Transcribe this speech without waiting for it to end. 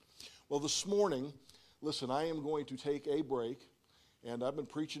Well, this morning, listen, I am going to take a break, and I've been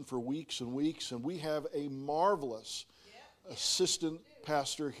preaching for weeks and weeks, and we have a marvelous assistant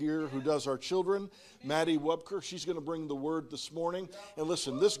pastor here who does our children, Maddie Webker. She's going to bring the word this morning. And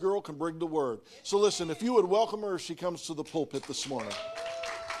listen, this girl can bring the word. So listen, if you would welcome her as she comes to the pulpit this morning.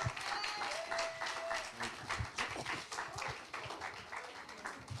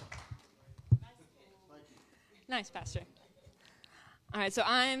 Nice, Pastor. All right, so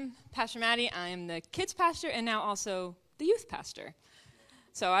I'm Pastor Maddie. I'm the kids pastor and now also the youth pastor.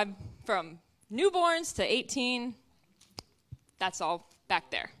 So I'm from newborns to 18. That's all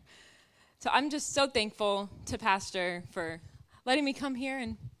back there. So I'm just so thankful to Pastor for letting me come here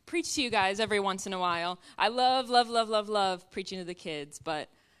and preach to you guys every once in a while. I love preaching to the kids, but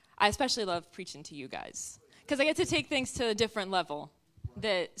I especially love preaching to you guys because I get to take things to a different level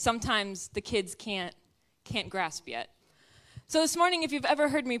that sometimes the kids can't grasp yet. So this morning, if you've ever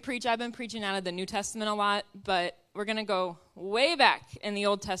heard me preach, I've been preaching out of the New Testament a lot, but we're going to go way back in the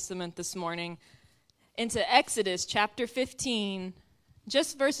Old Testament this morning into Exodus chapter 15,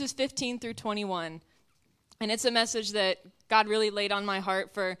 just verses 15 through 21. And it's a message that God really laid on my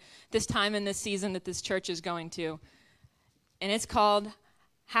heart for this time and this season that this church is going to. And it's called,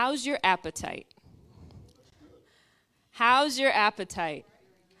 How's Your Appetite? How's your appetite?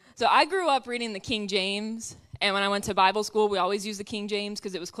 So I grew up reading the King James, and when I went to Bible school, we always used the King James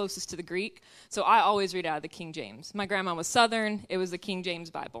because it was closest to the Greek. So I always read out of the King James. My grandma was Southern. It was the King James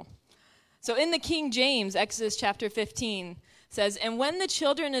Bible. So in the King James, Exodus chapter 15 says, And when the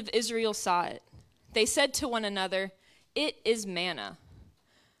children of Israel saw it, they said to one another, It is manna.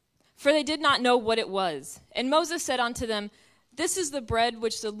 For they did not know what it was. And Moses said unto them, This is the bread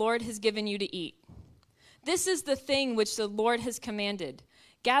which the Lord has given you to eat. This is the thing which the Lord has commanded.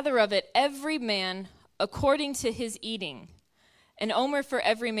 Gather of it every man according to his eating, an omer for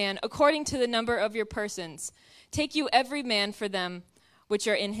every man, according to the number of your persons. Take you every man for them which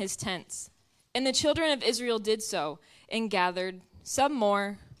are in his tents. And the children of Israel did so, and gathered, some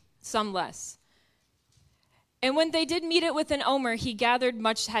more, some less. And when they did meet it with an omer, he gathered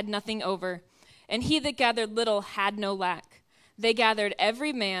much, had nothing over. And he that gathered little had no lack. They gathered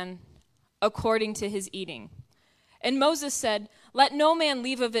every man according to his eating. And Moses said, Let no man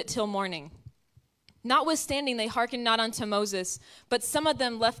leave of it till morning. Notwithstanding, they hearkened not unto Moses, but some of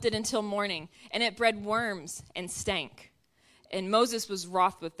them left it until morning, and it bred worms and stank. And Moses was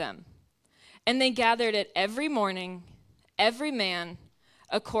wroth with them. And they gathered it every morning, every man,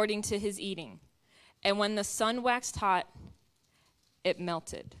 according to his eating. And when the sun waxed hot, it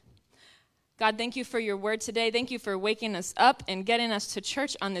melted. God, thank you for your word today. Thank you for waking us up and getting us to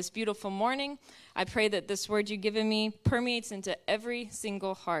church on this beautiful morning. I pray that this word you've given me permeates into every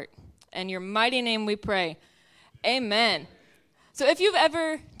single heart. In your mighty name we pray. Amen. So if you've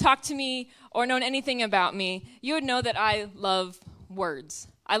ever talked to me or known anything about me, you would know that I love words.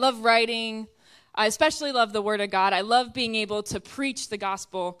 I love writing. I especially love the Word of God. I love being able to preach the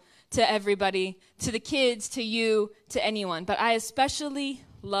gospel to everybody, to the kids, to you, to anyone. But I especially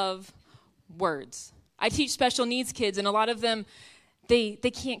love words. I teach special needs kids, and a lot of them, they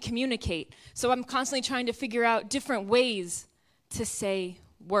can't communicate. So I'm constantly trying to figure out different ways to say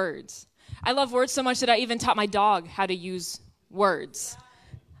words. I love words so much that I even taught my dog how to use words.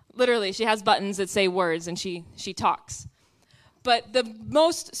 Literally, she has buttons that say words, and she talks. But the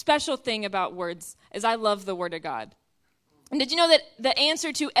most special thing about words is I love the Word of God. And did you know that the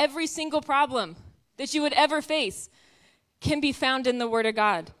answer to every single problem that you would ever face can be found in the Word of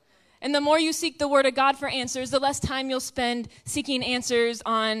God? And the more you seek the Word of God for answers, the less time you'll spend seeking answers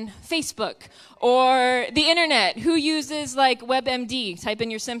on Facebook or the internet. Who uses like WebMD? Type in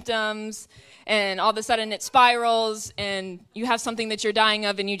your symptoms, and all of a sudden it spirals, and you have something that you're dying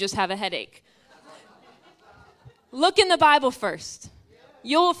of, and you just have a headache. Look in the Bible first.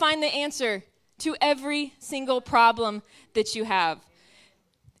 You will find the answer to every single problem that you have.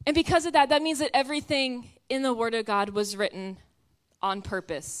 And because of that, that means that everything in the Word of God was written on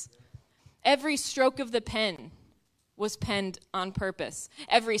purpose. Every stroke of the pen was penned on purpose.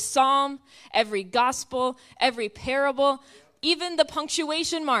 Every psalm, every gospel, every parable, even the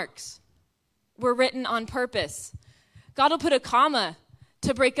punctuation marks were written on purpose. God will put a comma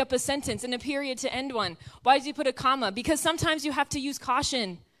to break up a sentence and a period to end one. Why does he put a comma? Because sometimes you have to use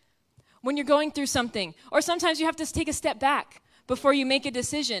caution when you're going through something. Or sometimes you have to take a step back before you make a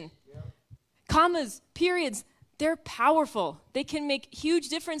decision. Yeah. Commas, periods, they're powerful. They can make huge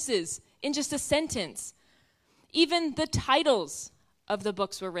differences in just a sentence. Even the titles of the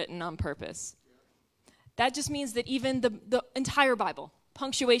books were written on purpose. That just means that even the entire Bible,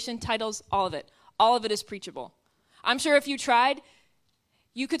 punctuation, titles, all of it is preachable. I'm sure if you tried,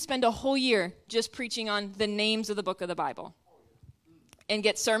 You could spend a whole year just preaching on the names of the book of the Bible and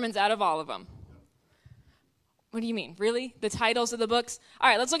get sermons out of all of them. What do you mean? Really? The titles of the books? All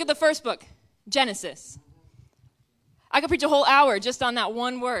right, let's look at the first book, Genesis. I could preach a whole hour just on that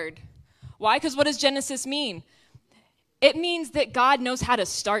one word. Why? Because what does Genesis mean? It means that God knows how to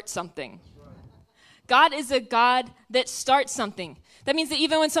start something. God is a God that starts something. That means that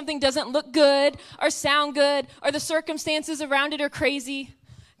even when something doesn't look good or sound good or the circumstances around it are crazy,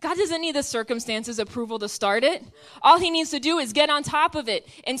 God doesn't need the circumstances approval to start it. All he needs to do is get on top of it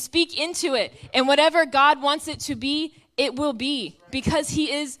and speak into it. And whatever God wants it to be, it will be, because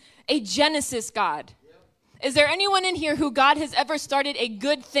he is a Genesis God. Is there anyone in here who God has ever started a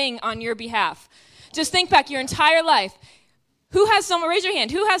good thing on your behalf? Just think back your entire life. Who has someone, raise your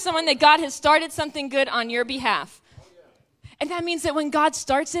hand, who has someone that God has started something good on your behalf? And that means that when God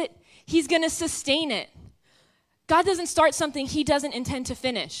starts it, he's going to sustain it. God doesn't start something he doesn't intend to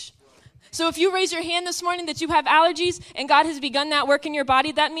finish. So if you raise your hand this morning that you have allergies and God has begun that work in your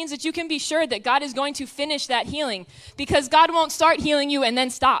body, that means that you can be sure that God is going to finish that healing, because God won't start healing you and then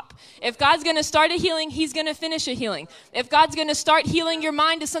stop. If God's going to start a healing, he's going to finish a healing. If God's going to start healing your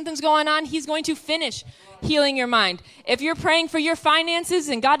mind as something's going on, he's going to finish healing your mind. If you're praying for your finances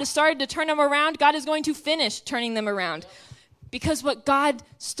and God has started to turn them around, God is going to finish turning them around. Because what God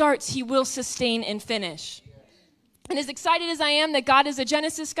starts, he will sustain and finish. And as excited as I am that God is a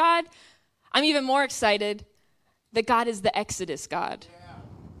Genesis God, I'm even more excited that God is the Exodus God.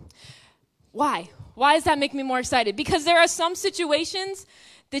 Why? Why does that make me more excited? Because there are some situations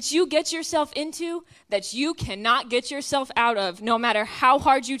that you get yourself into that you cannot get yourself out of, no matter how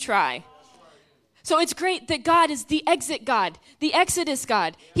hard you try. So it's great that God is the exit God, the Exodus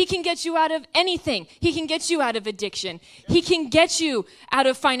God. He can get you out of anything. He can get you out of addiction. He can get you out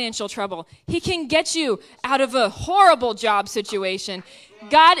of financial trouble. He can get you out of a horrible job situation.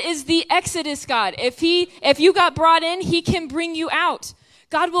 God is the Exodus God. If you got brought in, he can bring you out.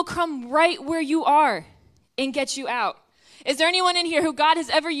 God will come right where you are and get you out. Is there anyone in here who God has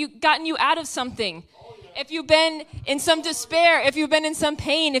ever gotten you out of something? If you've been in some despair, if you've been in some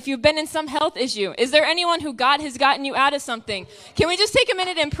pain, if you've been in some health issue, is there anyone who God has gotten you out of something? Can we just take a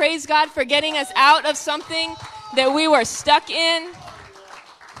minute and praise God for getting us out of something that we were stuck in?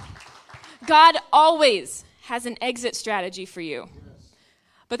 God always has an exit strategy for you.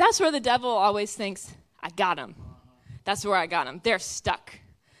 But that's where the devil always thinks, I got them. That's where I got them. They're stuck.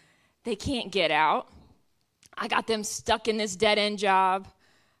 They can't get out. I got them stuck in this dead-end job.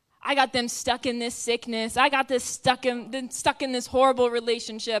 I got them stuck in this sickness. I got this stuck in this horrible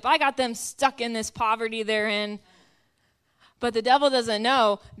relationship. I got them stuck in this poverty they're in. But the devil doesn't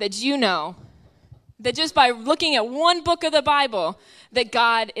know that you know that just by looking at one book of the Bible, that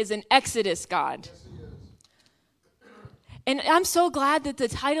God is an Exodus God. And I'm so glad that the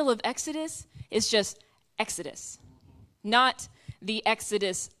title of Exodus is just Exodus, not the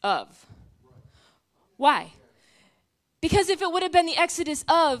Exodus of. Why? Because if it would have been the Exodus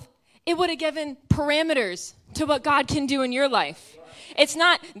of, it would have given parameters to what God can do in your life. It's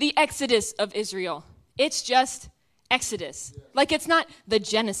not the Exodus of Israel. It's just Exodus. Like it's not the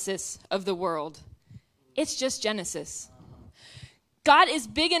Genesis of the world. It's just Genesis. God is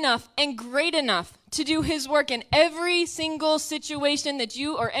big enough and great enough to do his work in every single situation that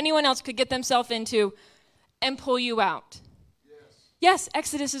you or anyone else could get themselves into and pull you out. Yes,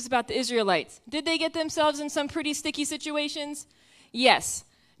 Exodus is about the Israelites. Did they get themselves in some pretty sticky situations? Yes.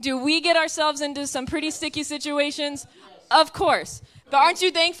 Do we get ourselves into some pretty sticky situations? Of course. But aren't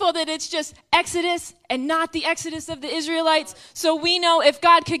you thankful that it's just Exodus and not the Exodus of the Israelites? So we know if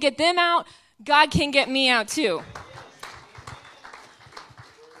God could get them out, God can get me out too.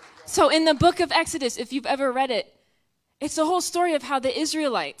 So in the book of Exodus, if you've ever read it, it's the whole story of how the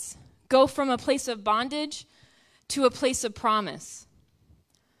Israelites go from a place of bondage to a place of promise.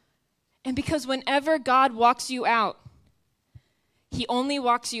 And because whenever God walks you out, he only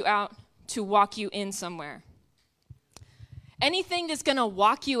walks you out to walk you in somewhere. Anything that's going to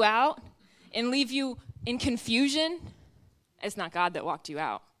walk you out and leave you in confusion, it's not God that walked you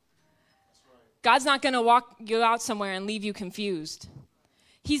out. God's not going to walk you out somewhere and leave you confused.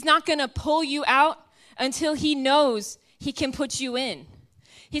 He's not going to pull you out until he knows he can put you in.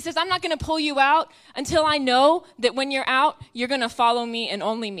 He says, I'm not going to pull you out until I know that when you're out, you're going to follow me and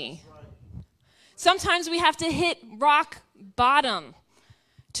only me. Sometimes we have to hit rock bottom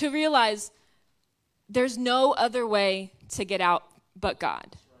to realize there's no other way to get out but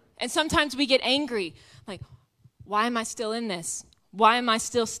God. And sometimes we get angry, like, why am I still in this? Why am I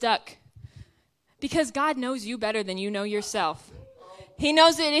still stuck? Because God knows you better than you know yourself. He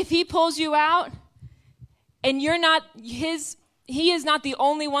knows that if he pulls you out and you're not his he is not the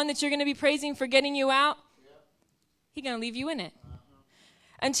only one that you're going to be praising for getting you out, he's going to leave you in it.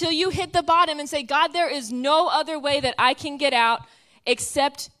 Until you hit the bottom and say, God, there is no other way that I can get out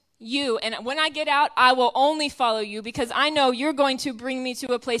except you. And when I get out, I will only follow you because I know you're going to bring me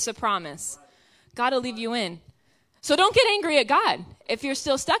to a place of promise. God will leave you in. So don't get angry at God if you're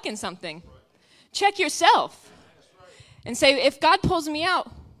still stuck in something. Check yourself and say, if God pulls me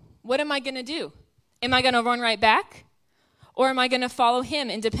out, what am I going to do? Am I going to run right back? Or am I going to follow him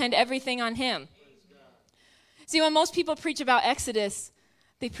and depend everything on him? See, when most people preach about Exodus,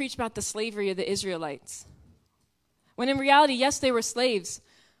 they preach about the slavery of the Israelites. When in reality, yes, they were slaves,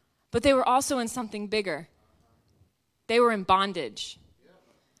 but they were also in something bigger. They were in bondage.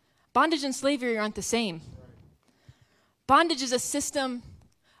 Bondage and slavery aren't the same. Bondage is a system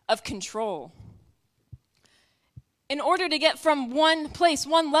of control. In order to get from one place,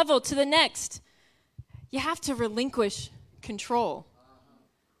 one level to the next, you have to relinquish control.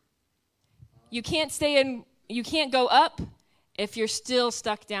 You can't go up if you're still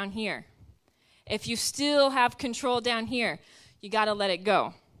stuck down here. If you still have control down here, you got to let it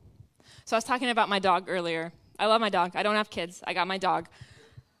go. So I was talking about my dog earlier. I love my dog. I don't have kids. I got my dog.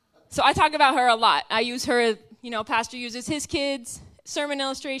 So I talk about her a lot. I use her, Pastor uses his kids, sermon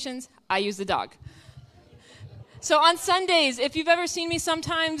illustrations. I use the dog. So on Sundays, if you've ever seen me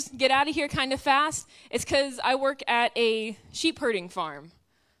sometimes get out of here kind of fast, it's because I work at a sheep herding farm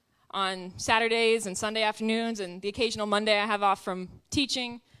on Saturdays and Sunday afternoons, and the occasional Monday I have off from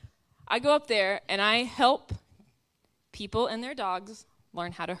teaching. I go up there and I help people and their dogs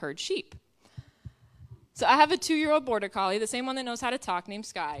learn how to herd sheep. So I have a 2-year-old border collie, the same one that knows how to talk, named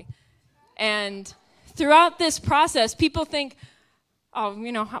Sky. And throughout this process, people think, what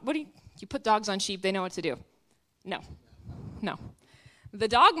do you put dogs on sheep, they know what to do. No. The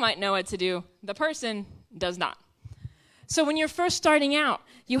dog might know what to do. The person does not. So when you're first starting out,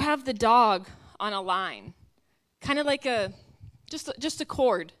 you have the dog on a line, kind of like just a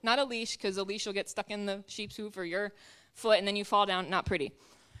cord, not a leash, because a leash will get stuck in the sheep's hoof or your foot, and then you fall down. Not pretty.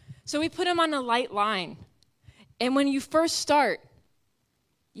 So we put him on a light line. And when you first start,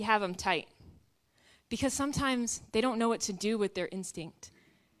 you have them tight. Because sometimes they don't know what to do with their instinct.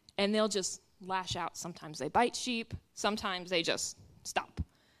 And they'll just lash out. Sometimes they bite sheep. Sometimes they just stop.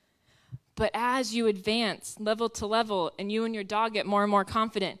 But as you advance level to level and you and your dog get more and more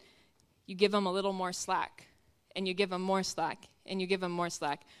confident, you give them a little more slack. And you give them more slack. And you give them more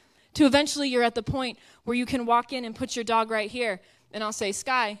slack. To eventually you're at the point where you can walk in and put your dog right here. And I'll say,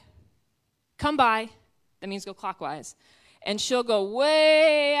 Sky, come by. That means go clockwise. And she'll go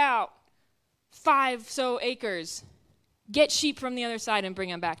way out, 5 acres. Get sheep from the other side and bring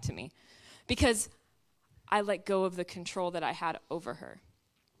them back to me. Because I let go of the control that I had over her.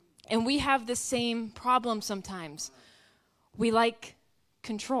 And we have the same problem sometimes. We like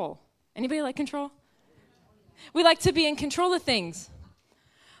control. Anybody like control? We like to be in control of things.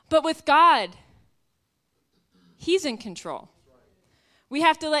 But with God, he's in control. We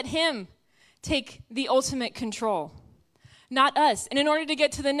have to let him take the ultimate control, not us. And in order to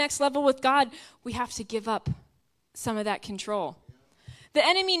get to the next level with God, we have to give up some of that control. The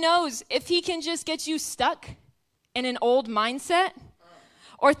enemy knows if he can just get you stuck in an old mindset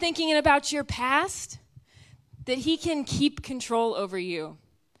or thinking about your past, that he can keep control over you.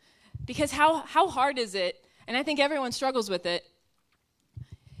 Because how hard is it? And I think everyone struggles with it.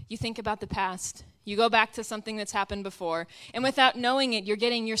 You think about the past. You go back to something that's happened before. And without knowing it, you're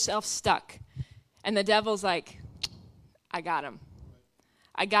getting yourself stuck. And the devil's like, I got him.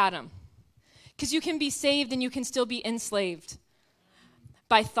 I got him. Because you can be saved and you can still be enslaved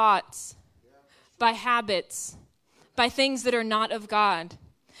by thoughts, by habits, by things that are not of God.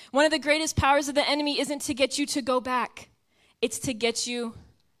 One of the greatest powers of the enemy isn't to get you to go back. It's to get you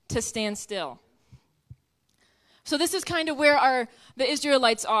to stand still. So this is kind of where the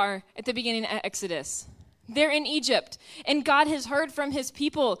Israelites are at the beginning of Exodus. They're in Egypt, and God has heard from his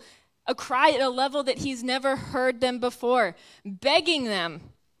people a cry at a level that he's never heard them before, begging him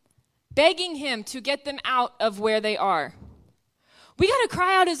to get them out of where they are. We got to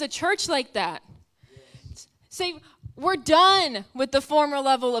cry out as a church like that. Yes. Say, we're done with the former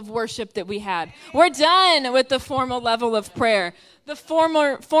level of worship that we had. We're done with the formal level of prayer, the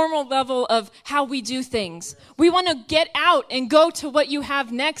formal level of how we do things. We want to get out and go to what you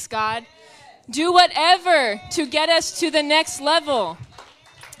have next, God. Do whatever to get us to the next level.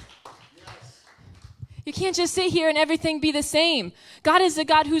 You can't just sit here and everything be the same. God is a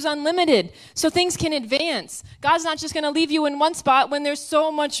God who's unlimited, so things can advance. God's not just going to leave you in one spot when there's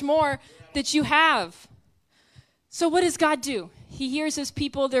so much more that you have. So what does God do? He hears his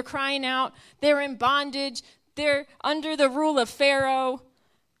people. They're crying out. They're in bondage. they're under the rule of Pharaoh,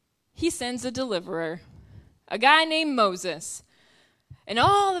 he sends a deliverer, a guy named Moses. And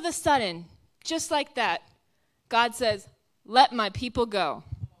all of a sudden, just like that, God says, let my people go.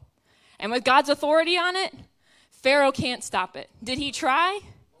 And with God's authority on it, Pharaoh can't stop it. Did he try?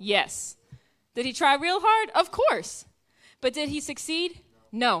 Yes. Did he try real hard? Of course. But did he succeed?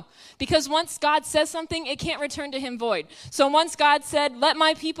 No. Because once God says something, it can't return to him void. So once God said, let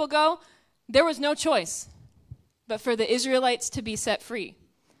my people go, there was no choice but for the Israelites to be set free.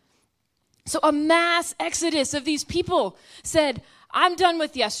 So a mass exodus of these people said, I'm done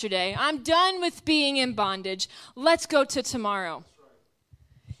with yesterday. I'm done with being in bondage. Let's go to tomorrow.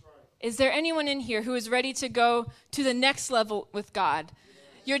 Is there anyone in here who is ready to go to the next level with God?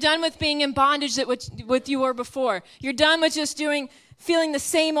 You're done with being in bondage that with you were before. You're done with just feeling the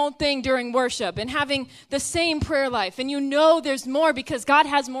same old thing during worship and having the same prayer life. And you know there's more because God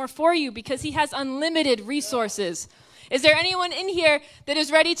has more for you because he has unlimited resources. Is there anyone in here that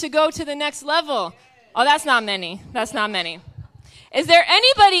is ready to go to the next level? Oh, that's not many. That's not many. Is there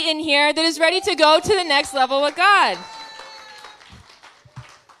anybody in here that is ready to go to the next level with God?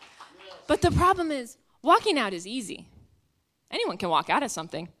 But the problem is, walking out is easy. Anyone can walk out of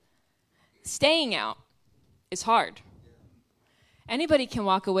something. Staying out is hard. Anybody can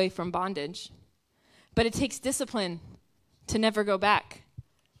walk away from bondage, but it takes discipline to never go back.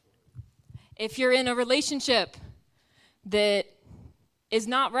 If you're in a relationship that is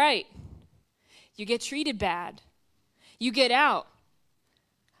not right, you get treated bad, you get out.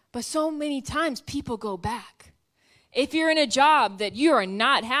 But so many times people go back. If you're in a job that you are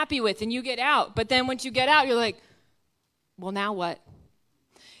not happy with and you get out, but then once you get out, you're like, well, now what?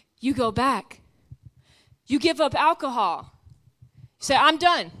 You go back. You give up alcohol. You say, I'm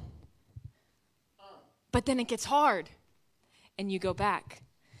done. But then it gets hard and you go back.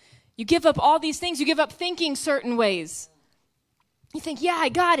 You give up all these things. You give up thinking certain ways. You think, yeah, I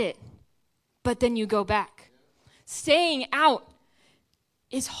got it. But then you go back. Staying out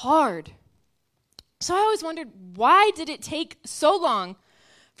is hard. So I always wondered, why did it take so long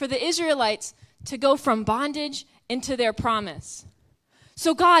for the Israelites to go from bondage into their promise?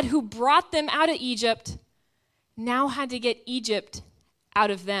 So God, who brought them out of Egypt, now had to get Egypt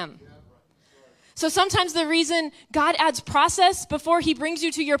out of them. So sometimes the reason God adds process before he brings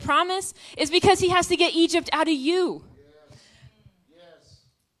you to your promise is because he has to get Egypt out of you.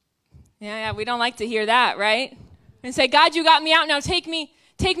 Yeah, we don't like to hear that, right? And say, God, you got me out, now take me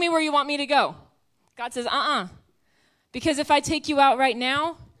where you want me to go. God says, because if I take you out right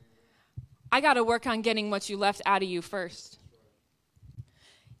now, I got to work on getting what you left out of you first.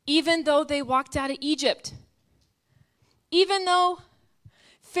 Even though they walked out of Egypt, even though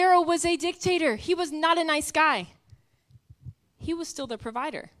Pharaoh was a dictator, he was not a nice guy, he was still the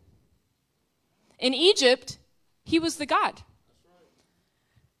provider. In Egypt, he was the God.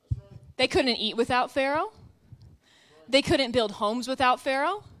 They couldn't eat without Pharaoh. They couldn't build homes without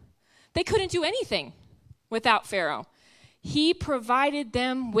Pharaoh. They couldn't do anything without Pharaoh. He provided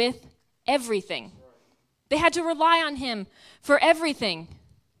them with everything. They had to rely on him for everything.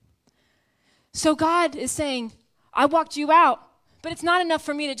 So God is saying, I walked you out, but it's not enough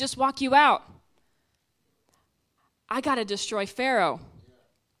for me to just walk you out. I got to destroy Pharaoh.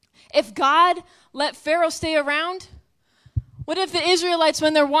 If God let Pharaoh stay around, what if the Israelites,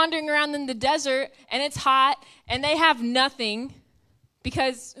 when they're wandering around in the desert and it's hot and they have nothing,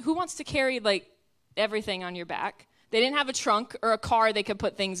 because who wants to carry everything on your back? They didn't have a trunk or a car they could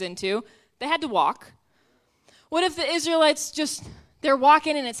put things into. They had to walk. What if the Israelites they're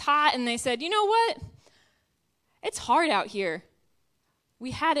walking and it's hot and they said, you know what? It's hard out here.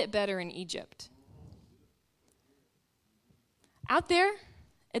 We had it better in Egypt. Out there,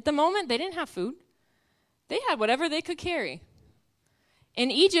 at the moment, they didn't have food. They had whatever they could carry. In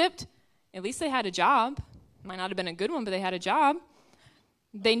Egypt, at least they had a job. Might not have been a good one, but they had a job.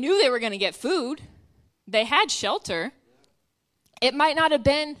 They knew they were going to get food. They had shelter. It might not have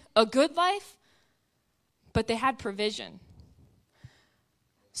been a good life, but they had provision.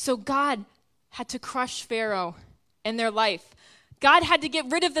 So God had to crush Pharaoh in their life. God had to get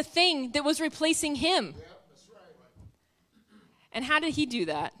rid of the thing that was replacing him. And how did he do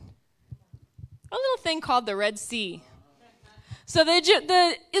that? A little thing called the Red Sea. So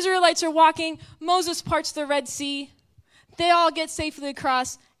the Israelites are walking. Moses parts the Red Sea. They all get safely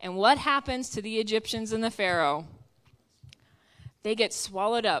across. And what happens to the Egyptians and the Pharaoh? They get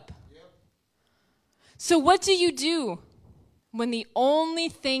swallowed up. So what do you do when the only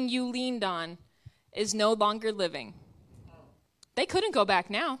thing you leaned on is no longer living? They couldn't go back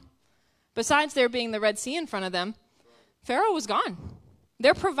now. Besides there being the Red Sea in front of them, Pharaoh was gone.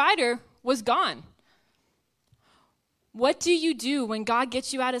 Their provider was gone. What do you do when God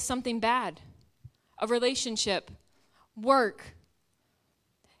gets you out of something bad? A relationship, work,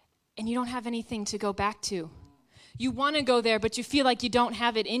 and you don't have anything to go back to. You want to go there, but you feel like you don't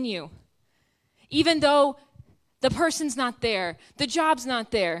have it in you. Even though the person's not there, the job's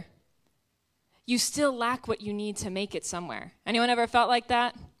not there, you still lack what you need to make it somewhere. Anyone ever felt like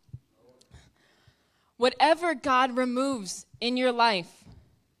that? Whatever God removes in your life,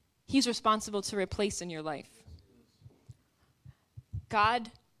 he's responsible to replace in your life.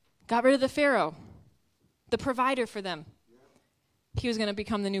 God got rid of the Pharaoh, the provider for them. He was going to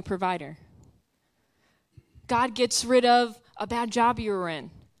become the new provider. God gets rid of a bad job you were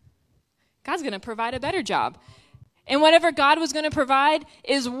in. God's going to provide a better job. And whatever God was going to provide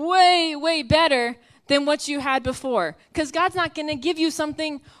is way, way better than what you had before. Because God's not going to give you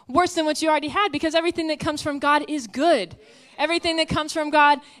something worse than what you already had, because everything that comes from God is good. Everything that comes from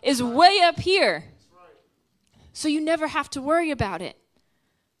God is way up here. So you never have to worry about it.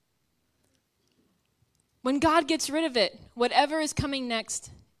 When God gets rid of it, whatever is coming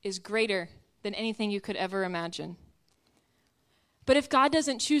next is greater than anything you could ever imagine. But if God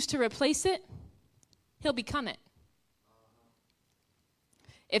doesn't choose to replace it, he'll become it.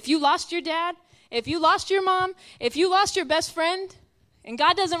 If you lost your dad, if you lost your mom, if you lost your best friend, and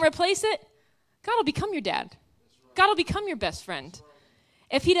God doesn't replace it, God will become your dad. God will become your best friend.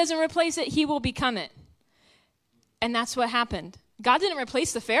 If he doesn't replace it, he will become it. And that's what happened. God didn't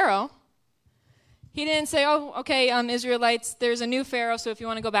replace the Pharaoh. He didn't say, oh, okay, Israelites, there's a new Pharaoh, so if you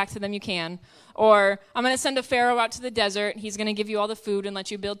want to go back to them, you can. Or I'm going to send a Pharaoh out to the desert. He's going to give you all the food and let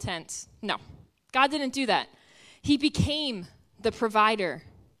you build tents. No, God didn't do that. He became the provider.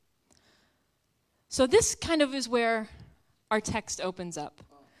 So this kind of is where our text opens up.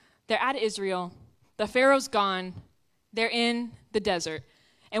 They're at Israel. The Pharaoh's gone. They're in the desert.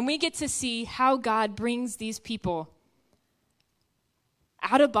 And we get to see how God brings these people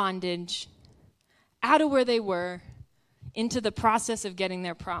out of bondage, out of where they were, into the process of getting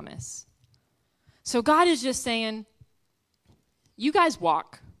their promise. So God is just saying, you guys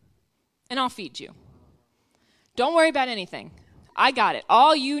walk, and I'll feed you. Don't worry about anything. I got it.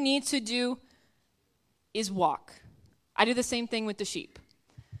 All you need to do is walk. I do the same thing with the sheep.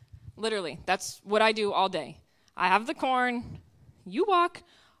 Literally, that's what I do all day. I have the corn. You walk.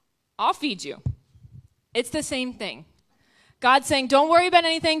 I'll feed you. It's the same thing. God's saying, don't worry about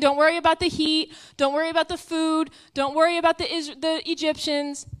anything. Don't worry about the heat. Don't worry about the food. Don't worry about the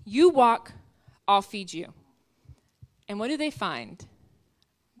Egyptians. You walk, I'll feed you. And what do they find?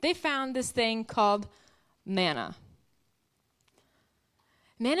 They found this thing called manna.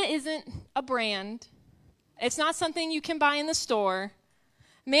 Manna isn't a brand. It's not something you can buy in the store.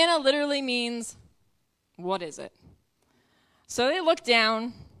 Manna literally means, what is it? So they look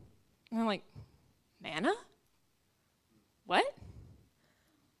down, and they're like, manna? What?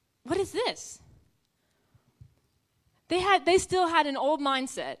 What is this? They still had an old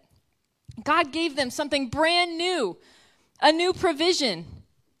mindset. God gave them something brand new, a new provision.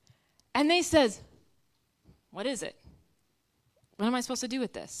 And they says, what is it? What am I supposed to do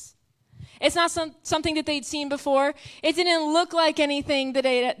with this? It's not something that they'd seen before. It didn't look like anything that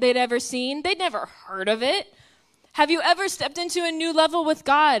they'd ever seen. They'd never heard of it. Have you ever stepped into a new level with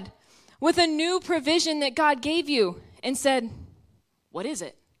God, with a new provision that God gave you, and said, what is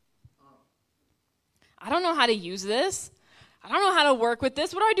it? I don't know how to use this. I don't know how to work with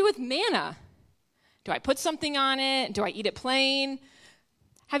this. What do I do with manna? Do I put something on it? Do I eat it plain?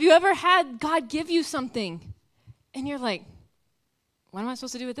 Have you ever had God give you something, and you're like, what am I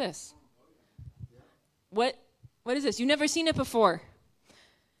supposed to do with this? What is this? You've never seen it before.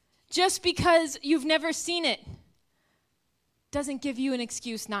 Just because you've never seen it doesn't give you an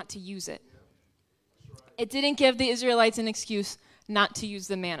excuse not to use it. It didn't give the Israelites an excuse not to use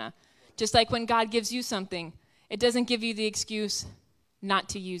the manna. Just like when God gives you something, it doesn't give you the excuse not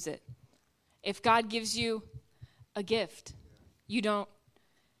to use it. If God gives you a gift, you don't,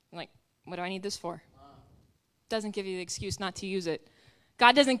 like, what do I need this for? Doesn't give you the excuse not to use it.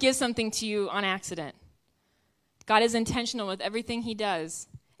 God doesn't give something to you on accident. God is intentional with everything he does.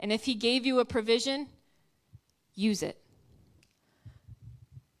 And if he gave you a provision, use it.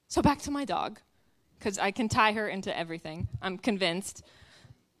 So back to my dog, because I can tie her into everything, I'm convinced.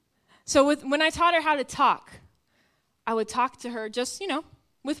 So when I taught her how to talk, I would talk to her just,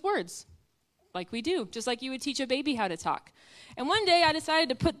 with words, like we do, just like you would teach a baby how to talk. And one day I decided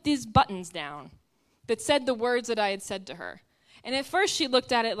to put these buttons down that said the words that I had said to her. And at first she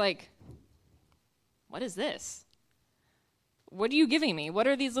looked at it like, what is this? What are you giving me? What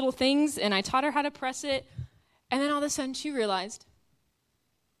are these little things? And I taught her how to press it. And then all of a sudden she realized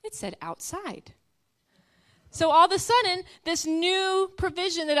it said outside. So all of a sudden, this new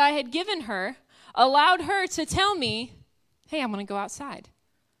provision that I had given her allowed her to tell me, hey, I'm going to go outside.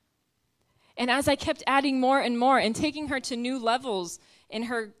 And as I kept adding more and more and taking her to new levels in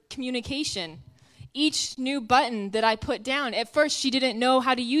her communication, each new button that I put down, at first she didn't know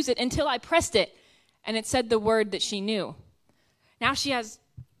how to use it until I pressed it, and it said the word that she knew. Now she has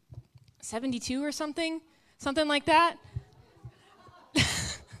 72 or something like that.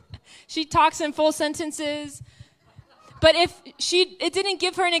 She talks in full sentences. But it didn't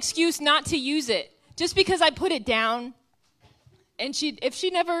give her an excuse not to use it. Just because I put it down, and if she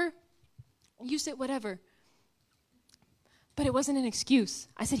never used it, whatever. But it wasn't an excuse.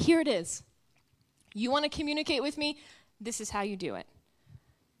 I said, here it is. You want to communicate with me? This is how you do it.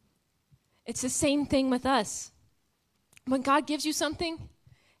 It's the same thing with us. When God gives you something,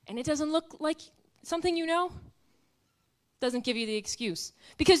 and it doesn't look like something you know, doesn't give you the excuse.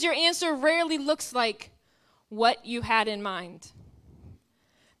 Because your answer rarely looks like what you had in mind.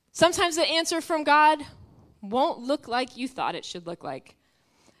 Sometimes the answer from God won't look like you thought it should look like.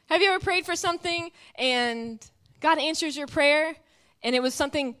 Have you ever prayed for something and God answers your prayer and it was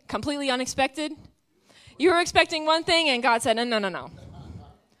something completely unexpected? You were expecting one thing and God said, no.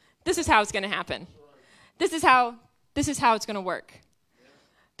 This is how it's going to happen. This is how it's going to work.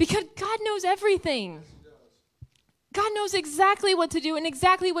 Because God knows everything. God knows exactly what to do and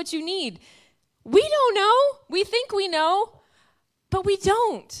exactly what you need. We don't know. We think we know, but we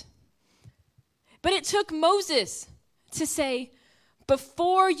don't. But it took Moses to say,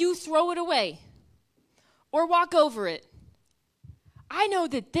 before you throw it away or walk over it, I know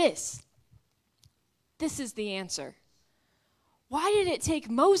that this is the answer. Why did it take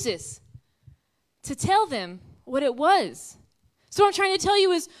Moses to tell them what it was? So what I'm trying to tell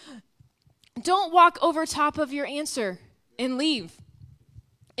you is, don't walk over top of your answer and leave.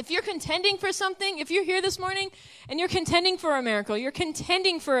 If you're contending for something, if you're here this morning and you're contending for a miracle, you're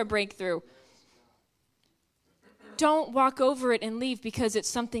contending for a breakthrough, don't walk over it and leave because it's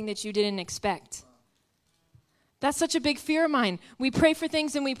something that you didn't expect. That's such a big fear of mine. We pray for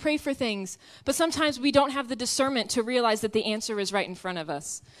things and we pray for things, but sometimes we don't have the discernment to realize that the answer is right in front of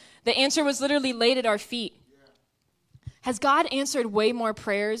us. The answer was literally laid at our feet. Has God answered way more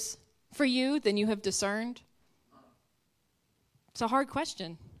prayers for you than you have discerned? It's a hard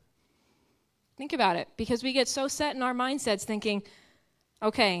question. Think about it, because we get so set in our mindsets thinking,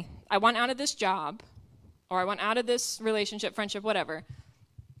 okay, I want out of this job, or I want out of this relationship, friendship, whatever,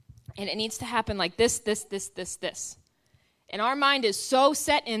 and it needs to happen like this. And our mind is so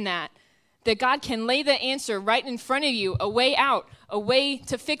set in that God can lay the answer right in front of you, a way out, a way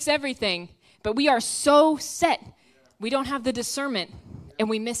to fix everything, but we are so set, we don't have the discernment, and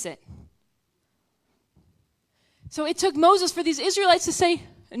we miss it. So it took Moses for these Israelites to say,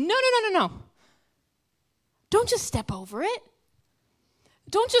 no. Don't just step over it.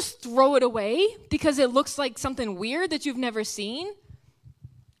 Don't just throw it away because it looks like something weird that you've never seen.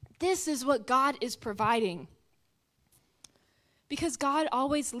 This is what God is providing. Because God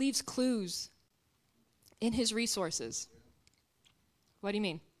always leaves clues in his resources. What do you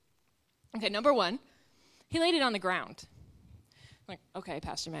mean? Okay, number one, he laid it on the ground. Like, okay,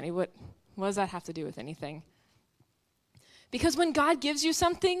 Pastor Manny, what does that have to do with anything? Because when God gives you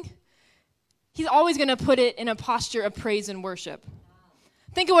something, he's always going to put it in a posture of praise and worship.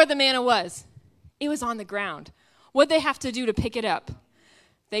 Think of where the manna was. It was on the ground. What did they have to do to pick it up?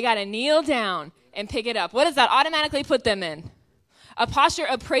 They got to kneel down and pick it up. What does that automatically put them in? A posture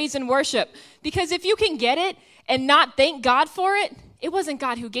of praise and worship. Because if you can get it and not thank God for it, it wasn't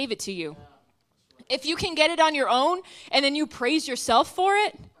God who gave it to you. If you can get it on your own and then you praise yourself for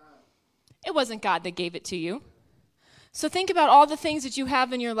it, it wasn't God that gave it to you. So think about all the things that you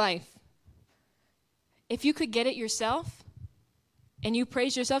have in your life. If you could get it yourself and you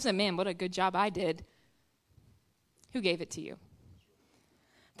praise yourself and say, man, what a good job I did. Who gave it to you?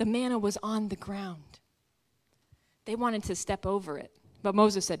 The manna was on the ground. They wanted to step over it. But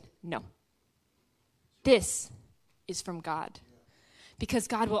Moses said, no. This is from God. Because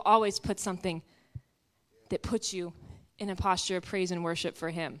God will always put something that puts you in a posture of praise and worship for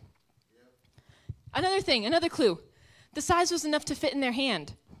him. Another thing, another clue. The size was enough to fit in their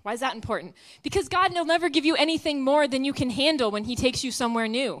hand. Why is that important? Because God will never give you anything more than you can handle when he takes you somewhere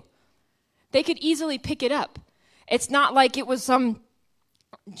new. They could easily pick it up. It's not like it was some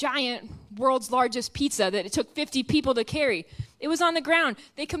giant world's largest pizza that it took 50 people to carry. It was on the ground.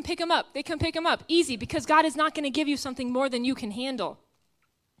 They can pick them up. They can pick them up easy because God is not going to give you something more than you can handle.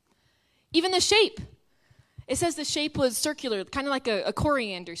 Even the shape. It says the shape was circular, kind of like a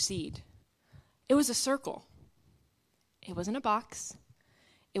coriander seed. It was a circle. It wasn't a box.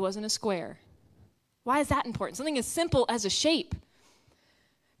 It wasn't a square. Why is that important? Something as simple as a shape.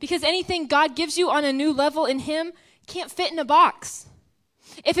 Because anything God gives you on a new level in him can't fit in a box.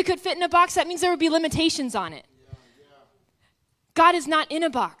 If it could fit in a box, that means there would be limitations on it. God is not in a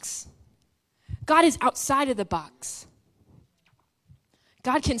box. God is outside of the box.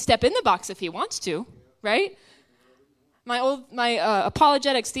 God can step in the box if he wants to, right? My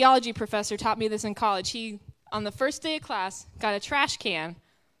apologetics theology professor taught me this in college. He, on the first day of class, got a trash can,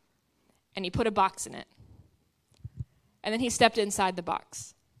 and he put a box in it. And then he stepped inside the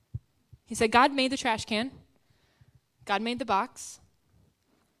box. He said, God made the trash can. God made the box.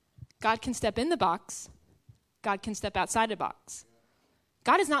 God can step in the box. God can step outside the box.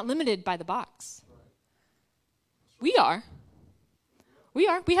 God is not limited by the box. We are. We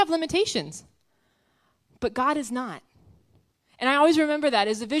are. We have limitations. But God is not. And I always remember that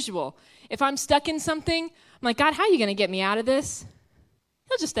as a visual. If I'm stuck in something, I'm like, God, how are you going to get me out of this?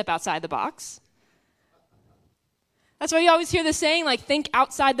 He'll just step outside the box. That's why you always hear the saying, like, think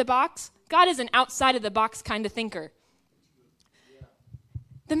outside the box. God is an outside of the box kind of thinker.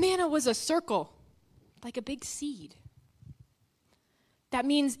 The manna was a circle, like a big seed. That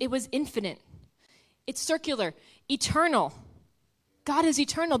means it was infinite. It's circular, eternal. God is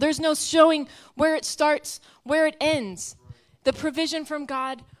eternal. There's no showing where it starts, where it ends. The provision from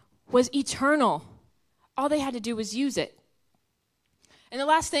God was eternal. All they had to do was use it. And the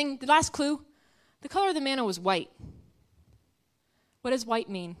last clue, the color of the manna was white. What does white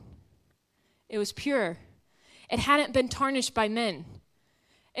mean? It was pure. It hadn't been tarnished by men.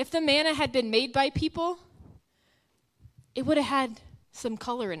 If the manna had been made by people, it would have had some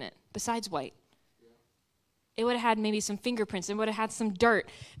color in it besides white. It would have had maybe some fingerprints. It would have had some dirt.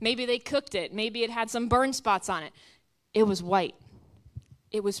 Maybe they cooked it. Maybe it had some burn spots on it. It was white.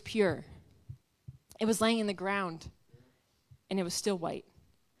 It was pure. It was laying in the ground, and it was still white.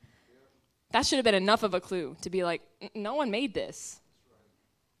 That should have been enough of a clue to be like, no one made this.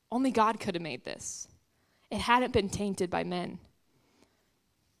 Only God could have made this. It hadn't been tainted by men.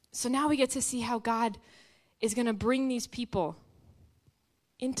 So now we get to see how God is going to bring these people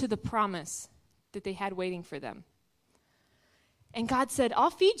into the promise that they had waiting for them. And God said, I'll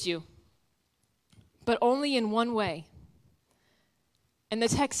feed you, but only in one way. And the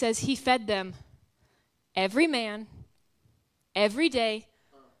text says he fed them every man, every day,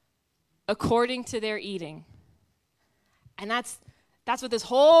 according to their eating. And that's what this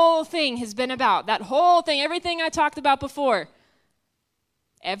whole thing has been about. That whole thing, everything I talked about before.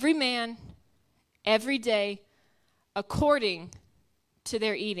 Every man, every day, according to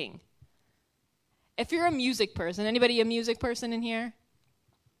their eating. If you're a music person, anybody a music person in here?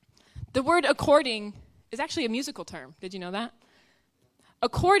 The word according is actually a musical term. Did you know that?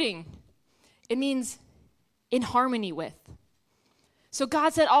 According, it means in harmony with. So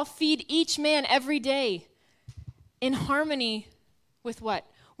God said, I'll feed each man every day in harmony with what?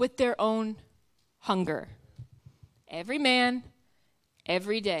 With their own hunger. Every man,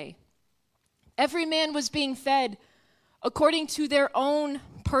 every day. Every man was being fed according to their own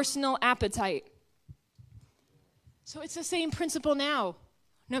personal appetite. So it's the same principle now.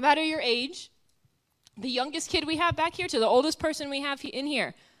 No matter your age, the youngest kid we have back here to the oldest person we have in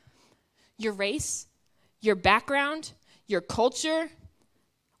here, your race, your background, your culture,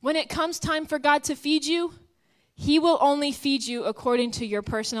 when it comes time for God to feed you, he will only feed you according to your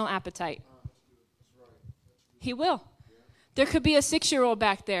personal appetite. He will. There could be a 6-year-old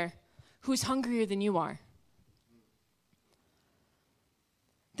back there who's hungrier than you are.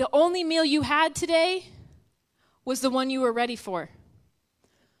 The only meal you had today was the one you were ready for.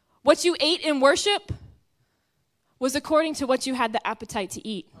 What you ate in worship was according to what you had the appetite to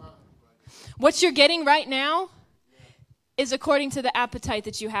eat. What you're getting right now is according to the appetite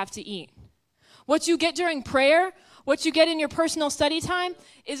that you have to eat. What you get during prayer, what you get in your personal study time,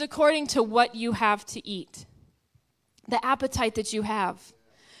 is according to what you have to eat. The appetite that you have.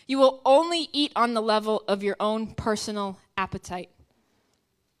 You will only eat on the level of your own personal appetite.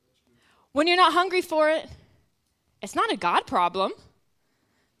 When you're not hungry for it, it's not a God problem.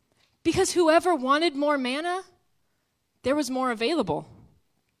 Because whoever wanted more manna, there was more available.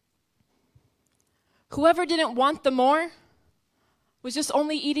 Whoever didn't want the more was just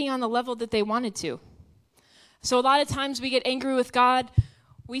only eating on the level that they wanted to. So a lot of times we get angry with God.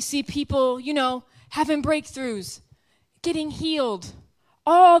 We see people, having breakthroughs, getting healed,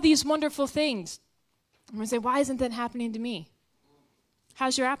 all these wonderful things. And we say, why isn't that happening to me?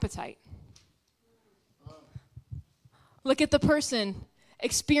 How's your appetite? Look at the person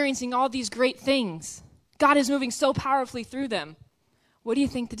experiencing all these great things. God is moving so powerfully through them. What do you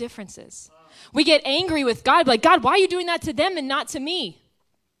think the difference is? We get angry with God, like, God, why are you doing that to them and not to me?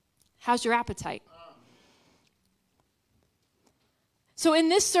 How's your appetite? So in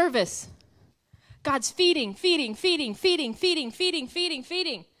this service, God's feeding.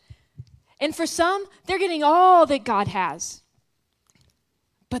 And for some, they're getting all that God has.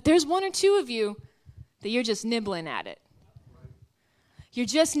 But there's one or two of you that you're just nibbling at it. You're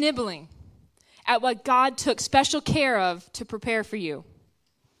just nibbling at what God took special care of to prepare for you.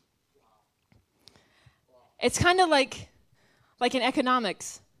 It's kind of like in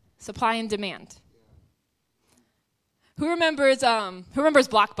economics, supply and demand. Who remembers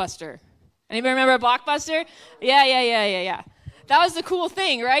Blockbuster? Anybody remember Blockbuster? Yeah. That was the cool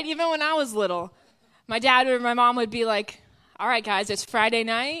thing, right? Even when I was little, my dad or my mom would be like, all right, guys, it's Friday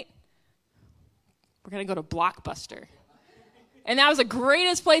night. We're going to go to Blockbuster. And that was the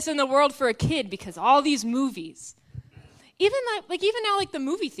greatest place in the world for a kid because all these movies. Even now, the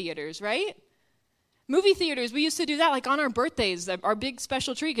movie theaters, right? Movie theaters, we used to do that like on our birthdays, our big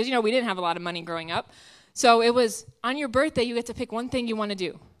special treat, because, we didn't have a lot of money growing up. So it was on your birthday, you get to pick one thing you want to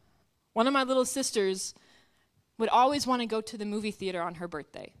do. One of my little sisters would always want to go to the movie theater on her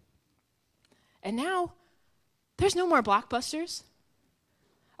birthday. And now, there's no more Blockbusters.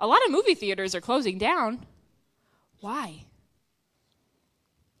 A lot of movie theaters are closing down. Why?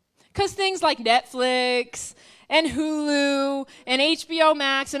 Because things like Netflix and Hulu and HBO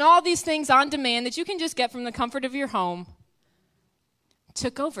Max and all these things on demand that you can just get from the comfort of your home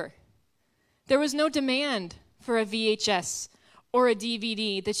took over. There was no demand for a VHS or a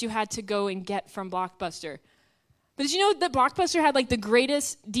DVD that you had to go and get from Blockbuster. But did you know that Blockbuster had the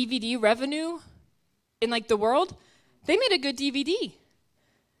greatest DVD revenue in the world? They made a good DVD.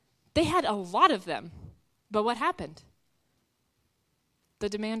 They had a lot of them. But what happened? The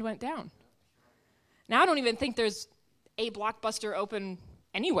demand went down. Now I don't even think there's a Blockbuster open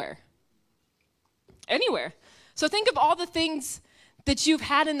anywhere. Anywhere. So think of all the things that you've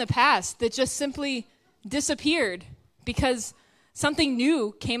had in the past that just simply disappeared because something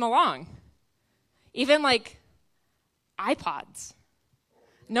new came along. Even iPods.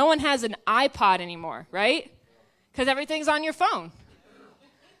 No one has an iPod anymore, right? Because everything's on your phone.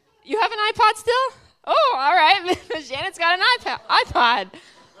 You have an iPod still? Oh, all right. Janet's got an iPod.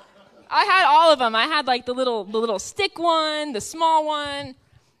 I had all of them. I had the little stick one, the small one.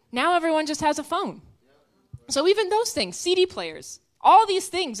 Now everyone just has a phone. So even those things, CD players, all these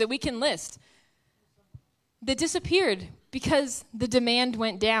things that we can list, that disappeared because the demand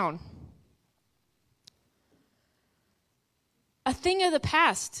went down. A thing of the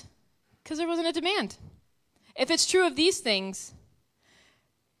past because there wasn't a demand. If it's true of these things,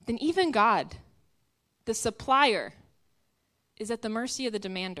 then even God, the supplier, is at the mercy of the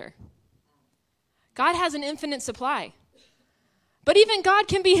demander. God has an infinite supply. But even God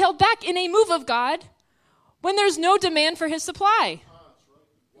can be held back in a move of God when there's no demand for his supply.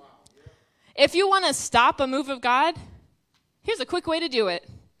 If you want to stop a move of God, here's a quick way to do it.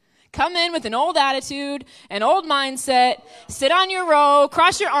 Come in with an old attitude, an old mindset, sit on your row,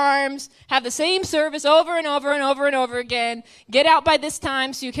 cross your arms, have the same service over and over and over and over again. Get out by this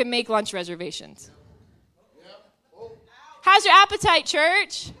time so you can make lunch reservations. How's your appetite,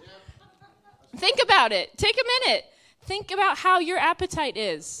 church? Think about it. Take a minute. Think about how your appetite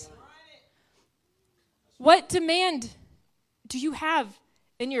is. What demand do you have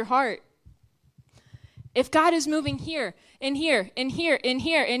in your heart? If God is moving here, and here, and here, and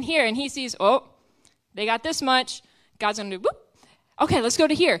here, and here, and he sees, oh, they got this much, God's going to do, whoop. Okay, let's go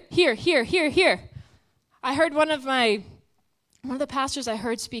to here, here, here, here, here. I heard one of the pastors I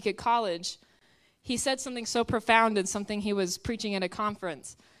heard speak at college, he said something so profound in something he was preaching at a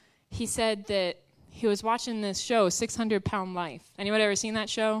conference. He said that he was watching this show, 600 Pound Life. Anyone ever seen that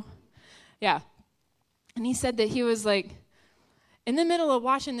show? Yeah. And he said that he was in the middle of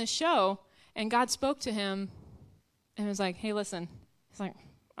watching this show, and God spoke to him and was like, hey, listen. He's like,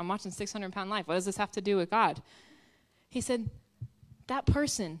 I'm watching 600 Pound Life. What does this have to do with God? He said, that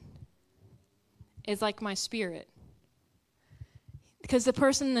person is like my spirit. Because the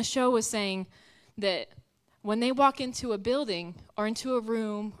person in the show was saying that when they walk into a building or into a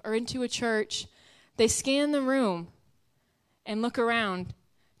room or into a church, they scan the room and look around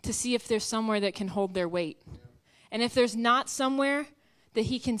to see if there's somewhere that can hold their weight. And if there's not somewhere that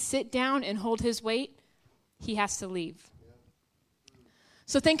he can sit down and hold his weight, he has to leave.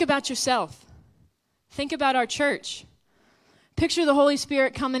 So think about yourself. Think about our church. Picture the Holy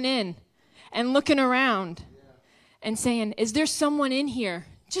Spirit coming in and looking around and saying, is there someone in here,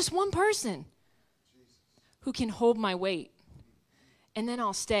 just one person, who can hold my weight? And then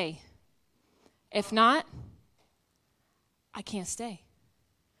I'll stay. If not, I can't stay.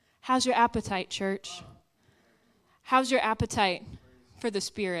 How's your appetite, church? How's your appetite for the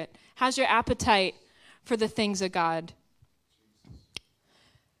Spirit? How's your appetite for the things of God?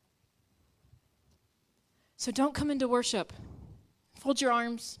 So don't come into worship. Fold your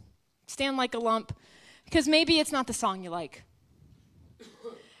arms. Stand like a lump. Because maybe it's not the song you like.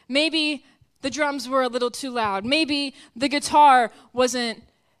 Maybe the drums were a little too loud. Maybe the guitar wasn't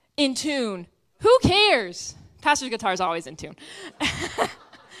in tune. Who cares? Pastor's guitar is always in tune.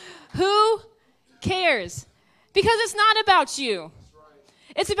 Who cares? Because it's not about you.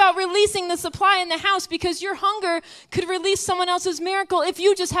 It's about releasing the supply in the house, because your hunger could release someone else's miracle if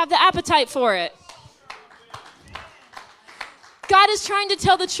you just have the appetite for it. God is trying to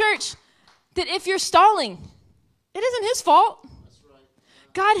tell the church that if you're stalling, it isn't his fault.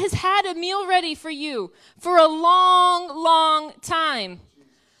 God has had a meal ready for you for a long, long time.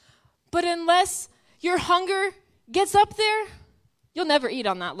 But unless your hunger gets up there, you'll never eat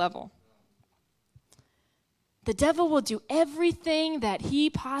on that level. The devil will do everything that he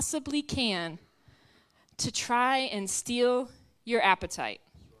possibly can to try and steal your appetite.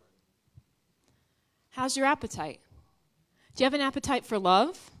 How's your appetite? Do you have an appetite for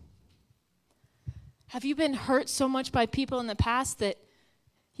love? Have you been hurt so much by people in the past that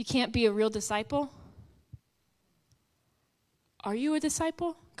you can't be a real disciple? Are you a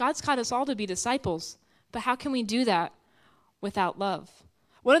disciple? God's called us all to be disciples, but how can we do that without love?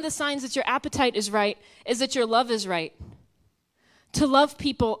 One of the signs that your appetite is right is that your love is right. To love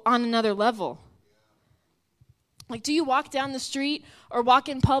people on another level. Like, do you walk down the street or walk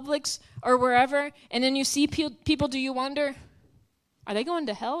in Publix or wherever, and then you see people, do you wonder, are they going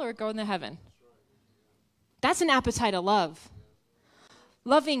to hell or going to heaven? That's an appetite of love.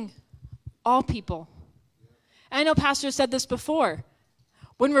 Loving all people. I know Pastor said this before.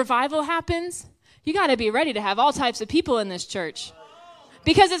 When revival happens, you got to be ready to have all types of people in this church.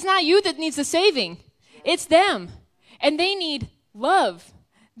 Because it's not you that needs the saving. It's them. And they need love.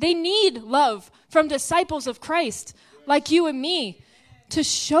 They need love from disciples of Christ like you and me to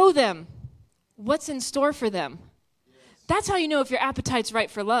show them what's in store for them. That's how you know if your appetite's right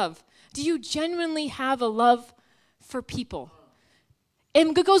for love. Do you genuinely have a love for people?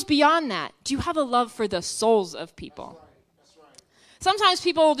 And it goes beyond that. Do you have a love for the souls of people? That's right. Sometimes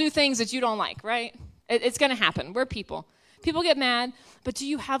people will do things that you don't like, right? It's going to happen. We're people. People get mad, but do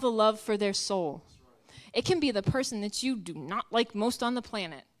you have a love for their soul? It can be the person that you do not like most on the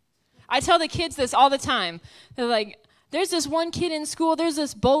planet. I tell the kids this all the time. They're like, there's this one kid in school, there's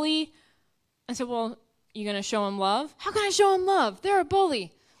this bully. I said, well, you going to show him love? How can I show him love? They're a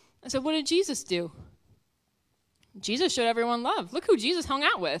bully. I said, what did Jesus do? Jesus showed everyone love. Look who Jesus hung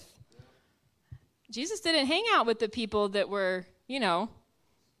out with. Jesus didn't hang out with the people that were,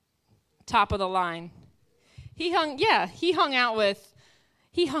 top of the line. He hung out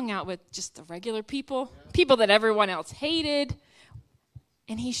with just the regular people, people that everyone else hated,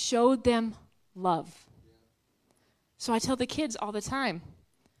 and he showed them love. So I tell the kids all the time,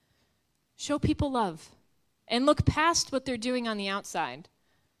 show people love and look past what they're doing on the outside,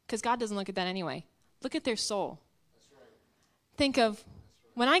 because God doesn't look at that anyway. Look at their soul. Think of,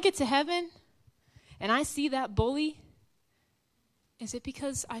 when I get to heaven and I see that bully, is it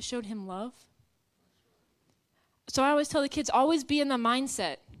because I showed him love? So I always tell the kids, always be in the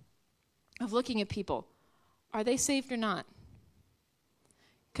mindset of looking at people. Are they saved or not?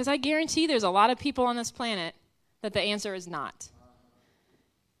 Because I guarantee there's a lot of people on this planet that the answer is not.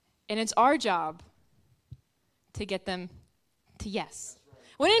 And it's our job to get them to yes.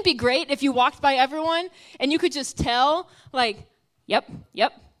 Wouldn't it be great if you walked by everyone and you could just tell, like, yep.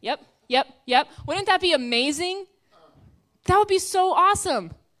 Wouldn't that be amazing? That would be so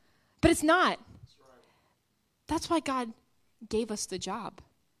awesome. But it's not. That's why God gave us the job.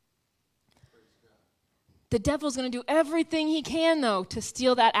 The devil's going to do everything he can, though, to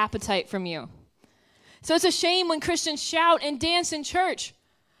steal that appetite from you. So it's a shame when Christians shout and dance in church,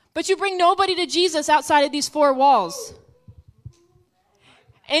 but you bring nobody to Jesus outside of these four walls.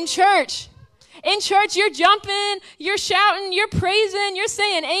 In church, you're jumping, you're shouting, you're praising, you're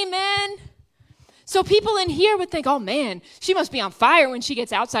saying amen. So people in here would think, oh man, she must be on fire when she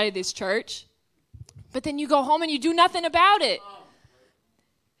gets outside of this church. But then you go home and you do nothing about it.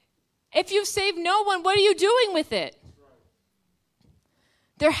 If you've saved no one, what are you doing with it?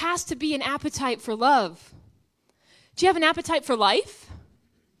 There has to be an appetite for love. Do you have an appetite for life?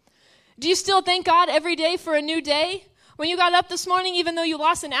 Do you still thank God every day for a new day? When you got up this morning, even though you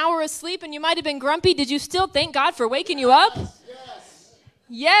lost an hour of sleep and you might have been grumpy, did you still thank God for waking you up?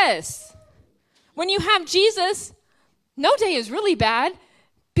 Yes. When you have Jesus, no day is really bad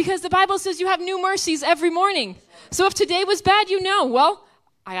because the Bible says you have new mercies every morning. So if today was bad, well,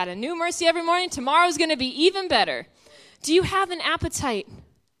 I got a new mercy every morning. Tomorrow's going to be even better. Do you have an appetite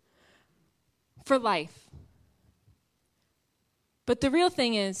for life? But the real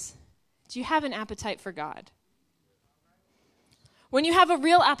thing is, Do you have an appetite for God? When you have a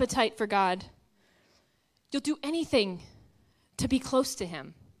real appetite for God, you'll do anything to be close to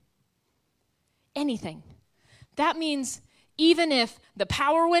him. Anything. That means even if the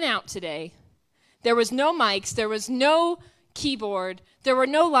power went out today, there was no mics, there was no keyboard, there were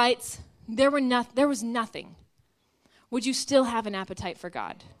no lights, there was nothing. Would you still have an appetite for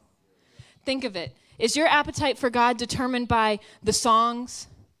God? Think of it. Is your appetite for God determined by the songs,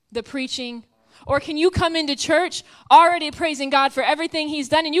 the preaching? Or can you come into church already praising God for everything he's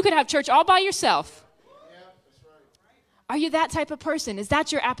done, and you could have church all by yourself? Are you that type of person? Is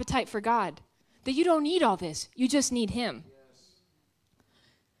that your appetite for God? That you don't need all this, you just need him.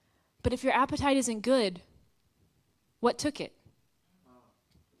 But if your appetite isn't good, what took it?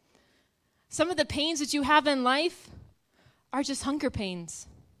 Some of the pains that you have in life are just hunger pains.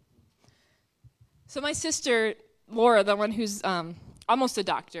 So my sister, Laura, the one who's almost a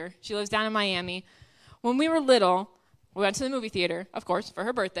doctor, she lives down in Miami. When we were little, we went to the movie theater, of course, for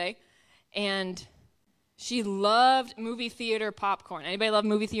her birthday, and she loved movie theater popcorn. Anybody love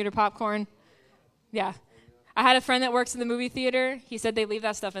movie theater popcorn? Yeah. I had a friend that works in the movie theater. He said they leave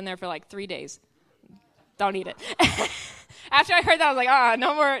that stuff in there for like 3 days. Don't eat it. After I heard that, I was like,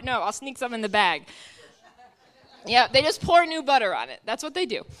 no more. No, I'll sneak some in the bag. Yeah, they just pour new butter on it. That's what they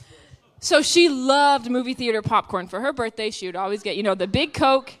do. So she loved movie theater popcorn. For her birthday, she would always get, the big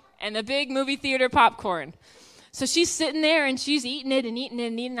Coke and the big movie theater popcorn. So she's sitting there and she's eating it and eating it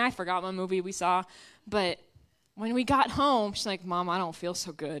and eating it. I forgot what movie we saw. But when we got home, she's like, Mom, I don't feel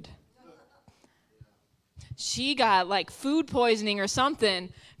so good. She got like food poisoning or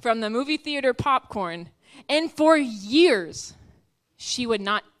something from the movie theater popcorn. And for years, she would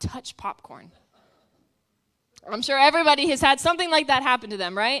not touch popcorn. I'm sure everybody has had something like that happen to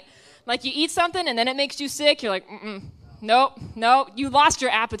them, right? Like you eat something and then it makes you sick. You're like, nope. You lost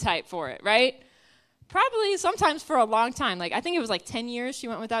your appetite for it, right? Probably sometimes for a long time. Like I think it was like 10 years she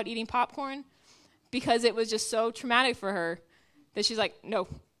went without eating popcorn because it was just so traumatic for her that she's like, no,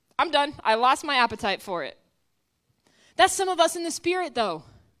 I'm done. I lost my appetite for it. That's some of us in the spirit, though.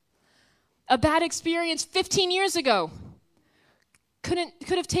 A bad experience 15 years ago could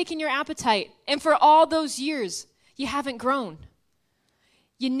have taken your appetite. And for all those years, you haven't grown.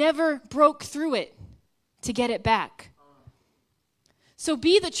 You never broke through it to get it back. So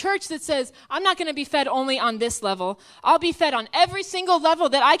be the church that says, I'm not going to be fed only on this level. I'll be fed on every single level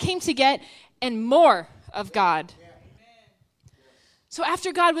that I came to get and more of God. So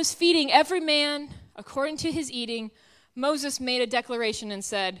after God was feeding every man according to his eating, Moses made a declaration and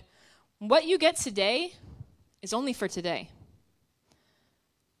said, what you get today is only for today.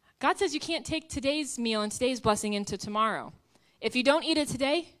 God says you can't take today's meal and today's blessing into tomorrow. If you don't eat it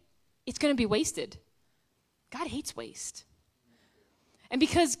today, it's going to be wasted. God hates waste. And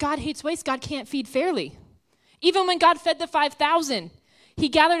because God hates waste, God can't feed fairly. Even when God fed the 5,000, he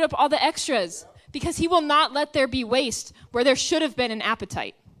gathered up all the extras because he will not let there be waste where there should have been an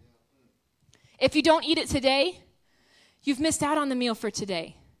appetite. If you don't eat it today, you've missed out on the meal for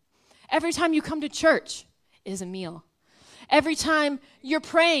today. Every time you come to church is a meal. Every time you're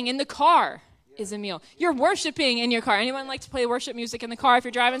praying in the car is a meal. You're worshiping in your car. Anyone like to play worship music in the car if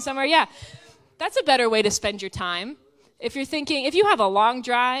you're driving somewhere? Yeah. That's a better way to spend your time. If you're thinking, if you have a long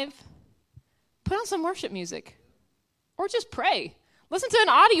drive, put on some worship music. Or just pray. Listen to an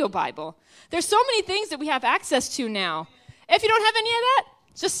audio Bible. There's so many things that we have access to now. If you don't have any of that,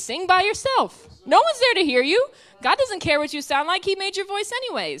 just sing by yourself. No one's there to hear you. God doesn't care what you sound like. He made your voice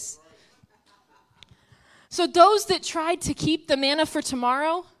anyways. So those that tried to keep the manna for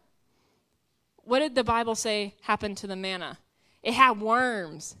tomorrow, what did the Bible say happened to the manna? It had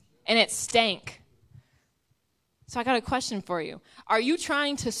worms and it stank. So I got a question for you. Are you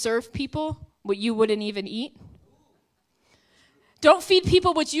trying to serve people what you wouldn't even eat? Don't feed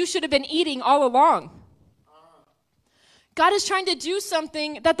people what you should have been eating all along. God is trying to do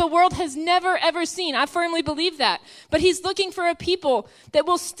something that the world has never, ever seen. I firmly believe that. But he's looking for a people that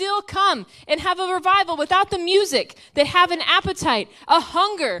will still come and have a revival without the music, that have an appetite, a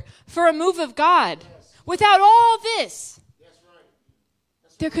hunger for a move of God. Without all this,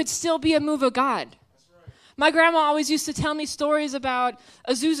 there could still be a move of God. My grandma always used to tell me stories about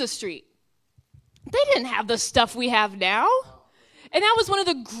Azusa Street. They didn't have the stuff we have now. And that was one of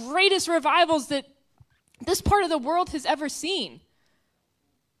the greatest revivals that this part of the world has ever seen.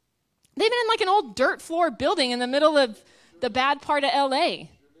 They've been in like an old dirt floor building in the middle of the bad part of LA.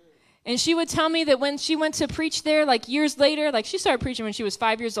 And she would tell me that when she went to preach there, like years later, like she started preaching when she was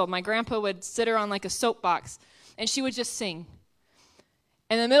 5 years old. My grandpa would sit her on like a soapbox and she would just sing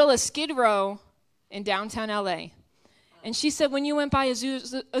in the middle of Skid Row in downtown LA. And she said when you went by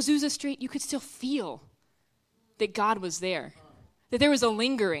Azusa Street, you could still feel that God was there, that there was a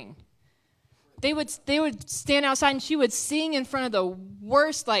lingering. They would stand outside and she would sing in front of the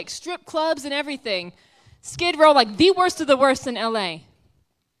worst, like strip clubs and everything. Skid Row, like the worst of the worst in LA.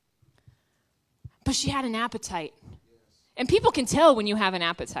 But she had an appetite. And people can tell when you have an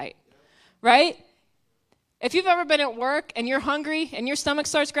appetite, right? If you've ever been at work and you're hungry and your stomach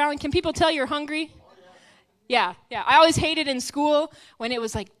starts growling, can people tell you're hungry? Yeah. I always hated in school when it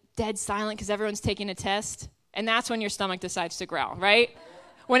was like dead silent because everyone's taking a test. And that's when your stomach decides to growl, right?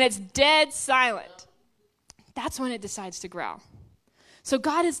 When it's dead silent, that's when it decides to growl. So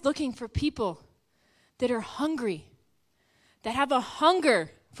God is looking for people that are hungry, that have a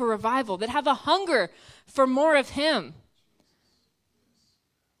hunger for revival, that have a hunger for more of him.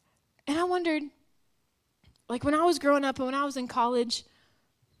 And I wondered, like when I was growing up and when I was in college,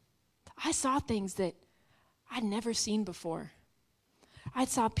 I saw things that I'd never seen before. I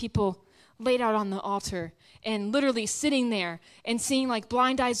saw people laid out on the altar and literally sitting there and seeing like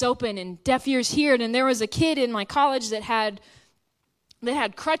blind eyes open and deaf ears heard. And there was a kid in my college that had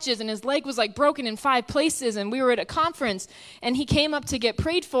crutches and his leg was like broken in 5 places. And we were at a conference and he came up to get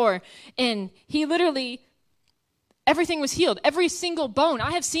prayed for and he literally, everything was healed. Every single bone.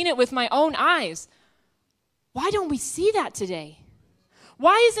 I have seen it with my own eyes. Why don't we see that today?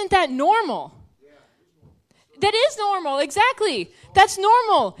 Why isn't that normal? That is normal, exactly. That's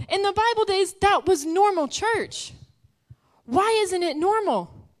normal. In the Bible days, that was normal church. Why isn't it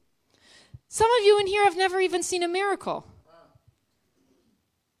normal? Some of you in here have never even seen a miracle.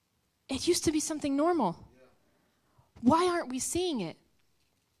 It used to be something normal. Why aren't we seeing it?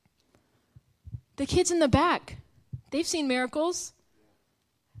 The kids in the back, they've seen miracles.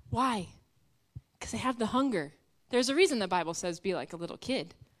 Why? Because they have the hunger. There's a reason the Bible says be like a little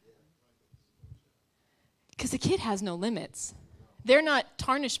kid. Because the kid has no limits. They're not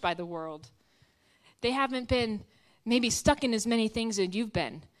tarnished by the world. They haven't been maybe stuck in as many things as you've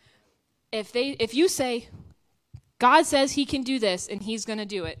been. If you say, God says he can do this and he's going to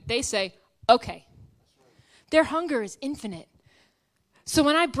do it, they say, okay. Their hunger is infinite. So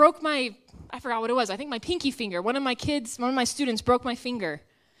when I broke I forgot what it was, I think my pinky finger, one of my students broke my finger.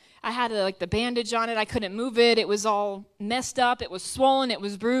 I had the bandage on it. I couldn't move it. It was all messed up. It was swollen. It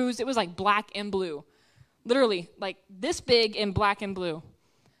was bruised. It was like black and blue. Literally like this big in black and blue.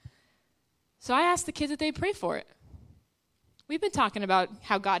 So I asked the kids that they pray for it. We've been talking about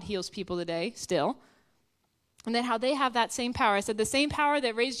how God heals people today still. And then how they have that same power. I said, the same power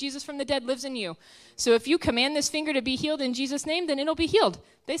that raised Jesus from the dead lives in you. So if you command this finger to be healed in Jesus' name, then it'll be healed.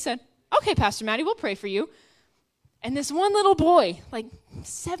 They said, okay, Pastor Maddie, we'll pray for you. And this one little boy, like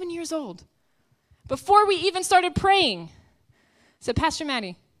 7 years old, before we even started praying, said, Pastor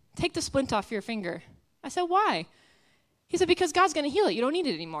Maddie, take the splint off your finger. I said, why? He said, because God's going to heal it. You don't need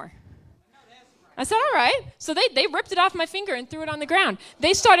it anymore. I said, all right. So they ripped it off my finger and threw it on the ground.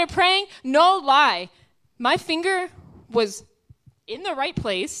 They started praying. No lie. My finger was in the right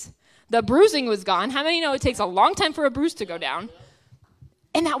place. The bruising was gone. How many know it takes a long time for a bruise to go down?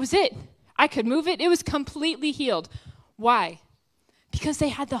 And that was it. I could move it. It was completely healed. Why? Because they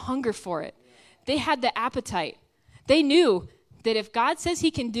had the hunger for it. They had the appetite. They knew that if God says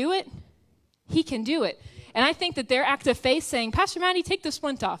he can do it, he can do it. And I think that their act of faith saying, Pastor Maddie, take the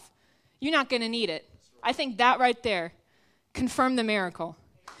splint off. You're not going to need it. I think that right there confirmed the miracle.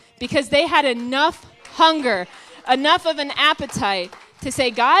 Because they had enough hunger, enough of an appetite to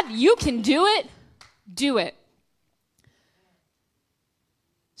say, God, you can do it. Do it.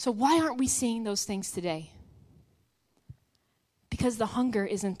 So why aren't we seeing those things today? Because the hunger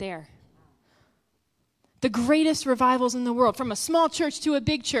isn't there. The greatest revivals in the world, from a small church to a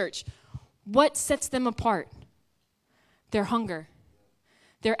big church, what sets them apart? Their hunger,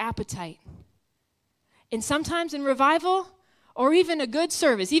 their appetite. And sometimes in revival, or even a good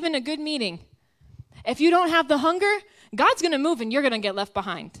service, even a good meeting, if you don't have the hunger, God's going to move and you're going to get left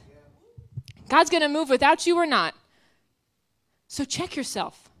behind. God's going to move without you or not. So check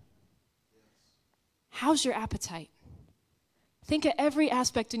yourself. How's your appetite? Think of every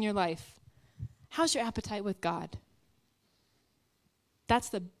aspect in your life. How's your appetite with God? That's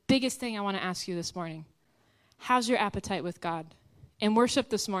the biggest thing I want to ask you this morning. How's your appetite with God? In worship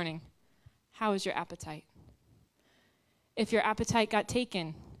this morning, how is your appetite? If your appetite got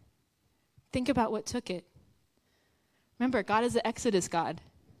taken, think about what took it. Remember, God is the Exodus God.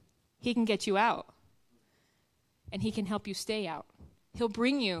 He can get you out, and he can help you stay out. He'll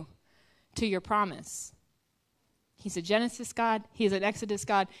bring you to your promise. He's a Genesis God. He's an Exodus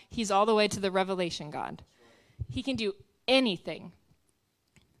God. He's all the way to the Revelation God. He can do anything,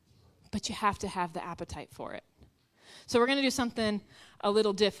 but you have to have the appetite for it. So we're going to do something a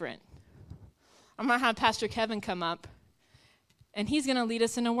little different. I'm going to have Pastor Kevin come up, and he's going to lead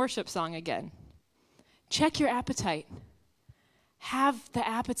us in a worship song again. Check your appetite. Have the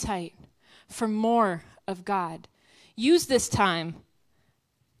appetite for more of God. Use this time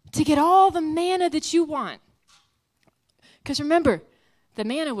to get all the manna that you want. Because remember, the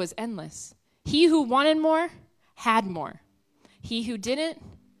manna was endless. He who wanted more had more. He who didn't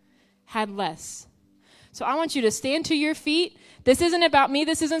had less. So I want you to stand to your feet. This isn't about me.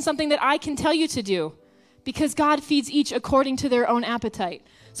 This isn't something that I can tell you to do, because God feeds each according to their own appetite.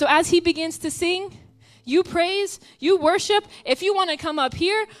 So as he begins to sing, you praise, you worship. If you want to come up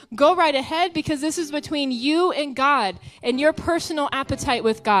here, go right ahead, because this is between you and God and your personal appetite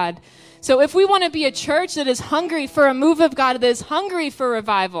with God. So if we want to be a church that is hungry for a move of God, that is hungry for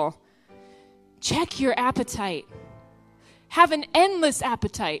revival, check your appetite. Have an endless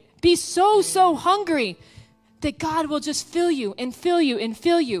appetite. Be so hungry that God will just fill you and fill you and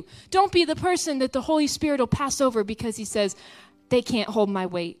fill you. Don't be the person that the Holy Spirit will pass over because he says, they can't hold my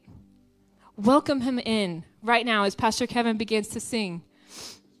weight. Welcome him in right now as Pastor Kevin begins to sing.